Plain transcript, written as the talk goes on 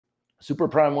Super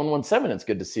Prime 117, it's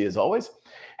good to see as always.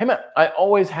 Hey man, I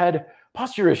always had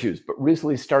posture issues, but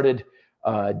recently started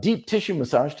deep tissue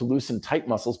massage to loosen tight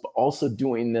muscles, but also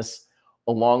doing this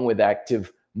along with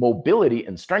active mobility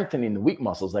and strengthening the weak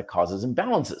muscles that causes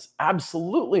imbalances.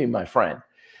 Absolutely, my friend.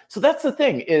 So that's the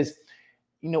thing is,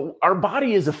 our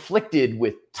body is afflicted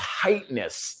with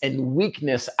tightness and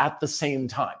weakness at the same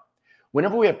time.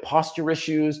 Whenever we have posture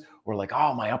issues, we're like,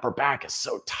 oh, my upper back is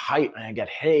so tight and I get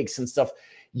headaches and stuff.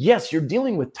 Yes, you're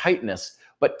dealing with tightness,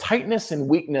 but tightness and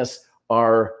weakness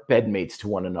are bedmates to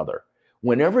one another.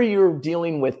 Whenever you're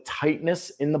dealing with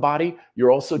tightness in the body,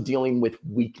 you're also dealing with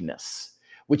weakness,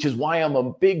 which is why I'm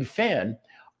a big fan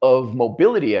of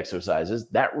mobility exercises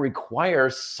that require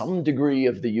some degree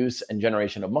of the use and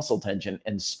generation of muscle tension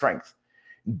and strength.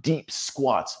 Deep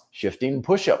squats, shifting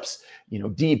push-ups,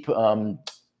 deep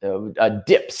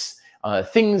dips,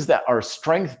 things that are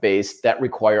strength-based that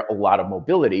require a lot of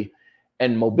mobility,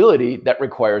 and mobility that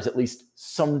requires at least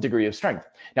some degree of strength.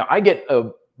 Now, I get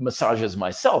massages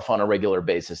myself on a regular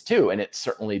basis too, and it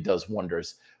certainly does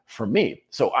wonders for me.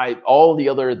 So all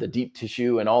the deep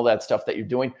tissue and all that stuff that you're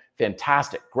doing,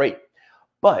 fantastic, great.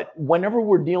 But whenever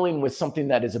we're dealing with something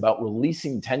that is about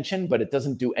releasing tension, but it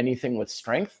doesn't do anything with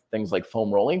strength, things like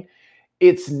foam rolling,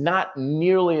 it's not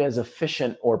nearly as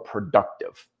efficient or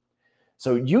productive.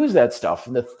 So use that stuff.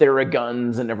 The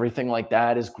Theraguns and everything like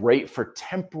that is great for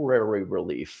temporary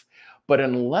relief. But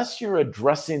unless you're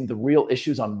addressing the real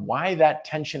issues on why that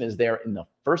tension is there in the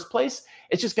first place,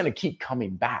 it's just going to keep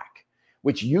coming back,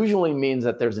 which usually means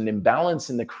that there's an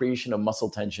imbalance in the creation of muscle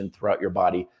tension throughout your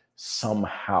body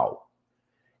somehow.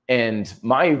 And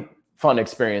my fun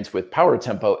experience with power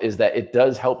tempo is that it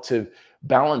does help to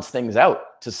balance things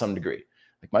out to some degree.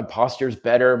 Like my posture's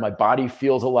better, my body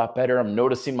feels a lot better. I'm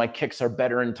noticing my kicks are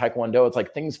better in Taekwondo. It's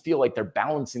like things feel like they're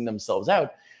balancing themselves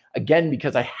out. Again,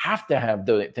 because I have to have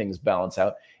the things balance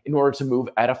out in order to move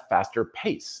at a faster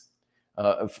pace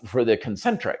for the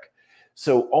concentric.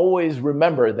 So always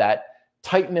remember that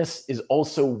tightness is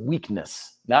also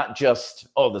weakness, not just,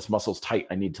 oh, this muscle's tight,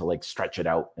 I need to like stretch it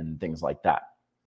out and things like that.